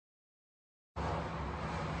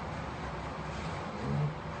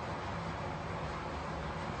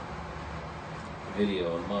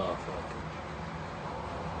Video, motherfucker.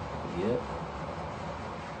 Yep.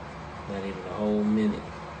 Not even a whole minute.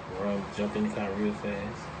 Run, jump in the car real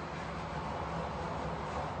fast.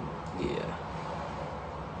 Yeah.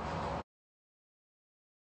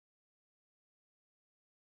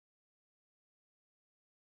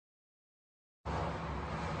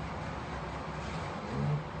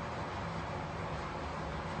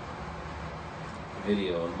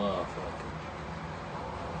 Video, motherfucker.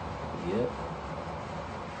 Yep.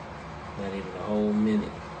 Not even a whole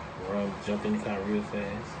minute. Run, jump in the car real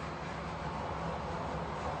fast.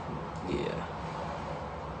 Yeah.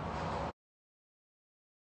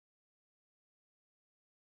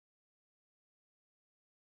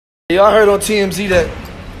 Y'all heard on TMZ that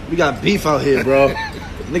we got beef out here, bro.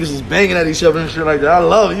 Niggas was banging at each other and shit like that. I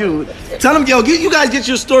love you. Tell them, yo, you guys get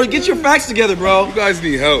your story, get your facts together, bro. You guys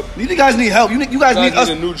need help. You guys need help. You guys need us.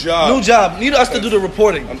 Need a new job. New job. Need us to do the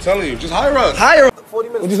reporting. I'm telling you, just hire us. Hire us. 40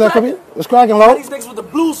 minutes. What you say, Crippian? What's cracking, low? These niggas with the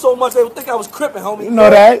blues so much they would think I was crippin', homie. You know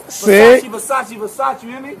that. Sick. Versace, you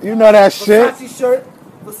hear me? You know that shit. Versace shirt.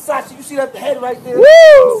 Versace, you see that the head right there?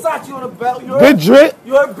 Woo! Versace on the belt. You Big heard? drip.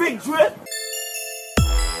 You heard big drip?